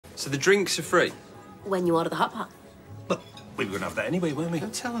So the drinks are free? When you order the hot pot. But we were going to have that anyway, weren't we?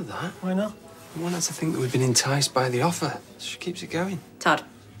 Don't tell her that. Why not? I want her to think that we've been enticed by the offer. She keeps it going. Todd,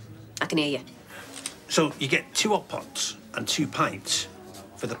 I can hear you. So you get 2 hot pots and 2 pints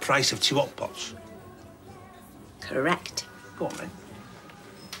for the price of 2 hot pots. Correct. Go on,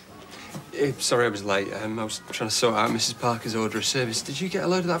 then. Sorry I was late. I was trying to sort out Mrs. Parker's order of service. Did you get a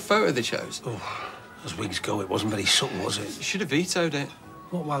load of that photo they chose? Oh, as wigs go, it wasn't very subtle, was it? You should have vetoed it.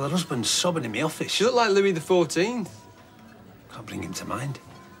 What, while her husband's sobbing in my office? She looked like Louis XIV. Can't bring him to mind.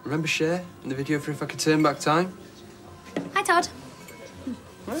 Remember Cher in the video for If I Could Turn Back Time? Hi, Todd.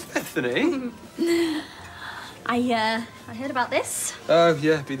 Hi, Bethany. I heard about this. Oh,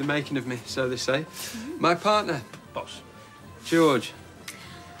 yeah, be the making of me, so they say. My partner, Boss. George.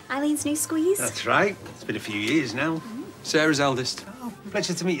 Eileen's new squeeze. That's right. It's been a few years now. Sarah's eldest. Oh,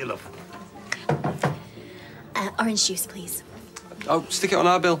 pleasure to meet you, love. Orange juice, please. Oh, stick it on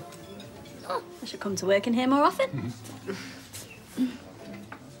our bill. Oh, I should come to work in here more often.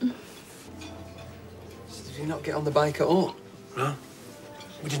 Did you not get on the bike at all? No.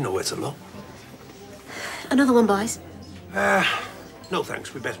 We didn't know where to look. Another one, boys. No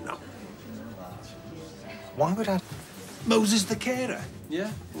thanks, we better not. Why would I? Moses the carer.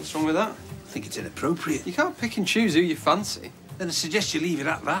 Yeah, what's wrong with that? I think it's inappropriate. You can't pick and choose who you fancy. Then I suggest you leave it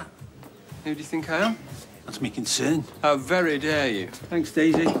at that. Who do you think I am? That's me concern. How very dare you. Thanks,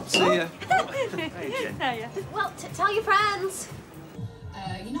 Daisy. See ya. Hey, Jen. Well, tell your friends.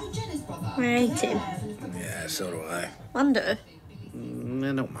 You know Jenny's brother? I hate him. Yeah, so do I. Wonder. I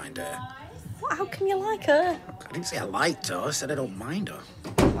don't mind her. What, how can you like her? I didn't say I liked her, I said I don't mind her.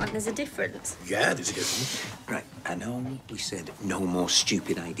 Like, there's a difference. Yeah, there's a difference. Right, I know we said no more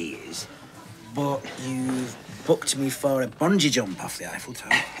stupid ideas. But you've booked me for a bungee jump off the Eiffel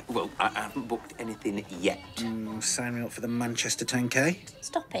Tower. Well, I haven't booked anything yet. Sign me up for the Manchester 10K.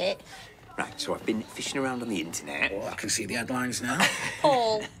 Stop it. Right, so I've been fishing around on the internet. Oh, I can see the headlines now.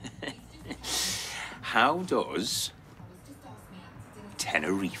 Paul. How does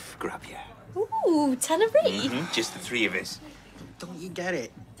Tenerife grab you? Ooh, Tenerife. Just the 3 of us. Don't you get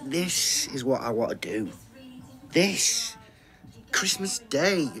it? This is what I want to do. This. Christmas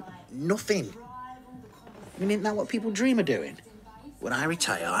Day. Nothing. I mean, isn't that what people dream of doing? When I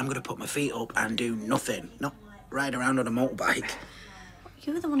retire, I'm going to put my feet up and do nothing. Not ride around on a motorbike.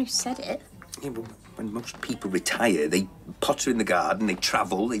 You were the one who said it. Yeah, but when most people retire, they potter in the garden, they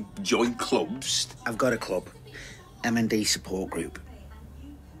travel, they join clubs. I've got a club. M&D support group.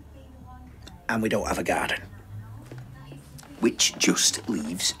 And we don't have a garden. Which just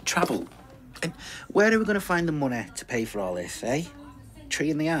leaves travel. And where are we going to find the money to pay for all this, eh?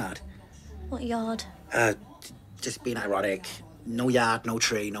 Tree in the yard? What yard? Just being ironic. No yard, no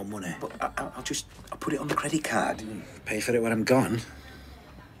tree, no money. But I'll put it on the credit card. Pay for it when I'm gone.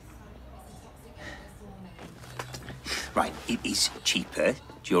 Right, it is cheaper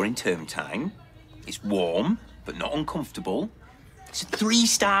during term time. It's warm, but not uncomfortable. It's a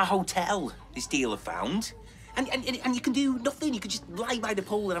 3-star hotel, this deal I found. And you can do nothing. You can just lie by the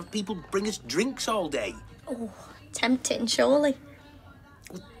pool and have people bring us drinks all day. Oh, tempting, surely.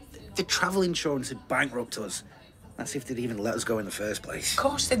 The travel insurance had bankrupt us. That's if they'd even let us go in the first place. Of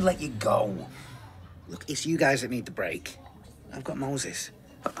course they'd let you go. Look, it's you guys that need the break. I've got Moses.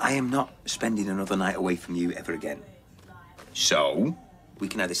 But I am not spending another night away from you ever again. So, we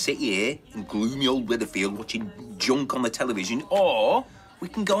can either sit here in gloomy old Weatherfield watching junk on the television, or we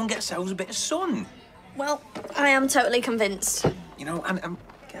can go and get ourselves a bit of sun. Well, I am totally convinced. You know, and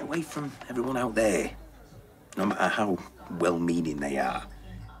get away from everyone out there, no matter how well-meaning they are.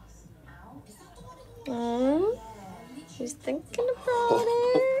 He's thinking about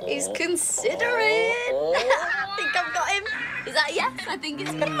it. He's considering. I think I've got him. Is that a yes? I think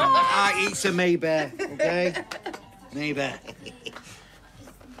it's good. It's a maybe, okay? Maybe.